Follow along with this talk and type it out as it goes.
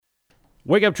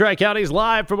Wake Up Tri-County's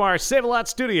live from our Save-A-Lot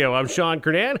studio. I'm Sean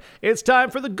Kernan. It's time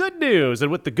for the good news.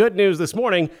 And with the good news this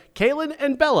morning, Kaylen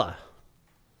and Bella.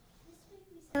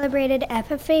 Celebrated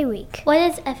FFA Week. What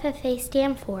does FFA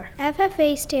stand for?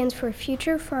 FFA stands for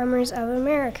Future Farmers of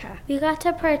America. We got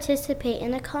to participate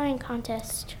in a coloring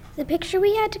contest. The picture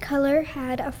we had to color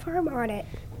had a farm on it.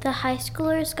 The high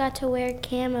schoolers got to wear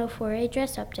camo for a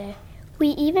dress-up day. We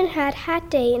even had hat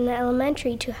day in the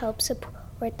elementary to help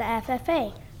support the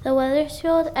FFA. The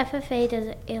Wethersfield FFA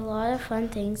does a lot of fun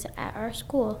things at our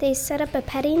school. They set up a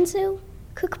petting zoo,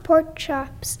 cook pork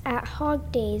chops at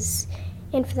hog days,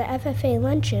 and for the FFA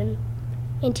luncheon,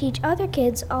 and teach other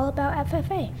kids all about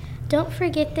FFA. Don't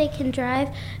forget they can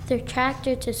drive their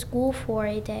tractor to school for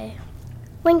a day.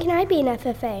 When can I be an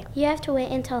FFA? You have to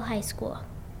wait until high school.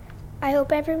 I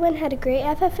hope everyone had a great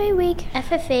FFA week.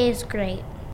 FFA is great.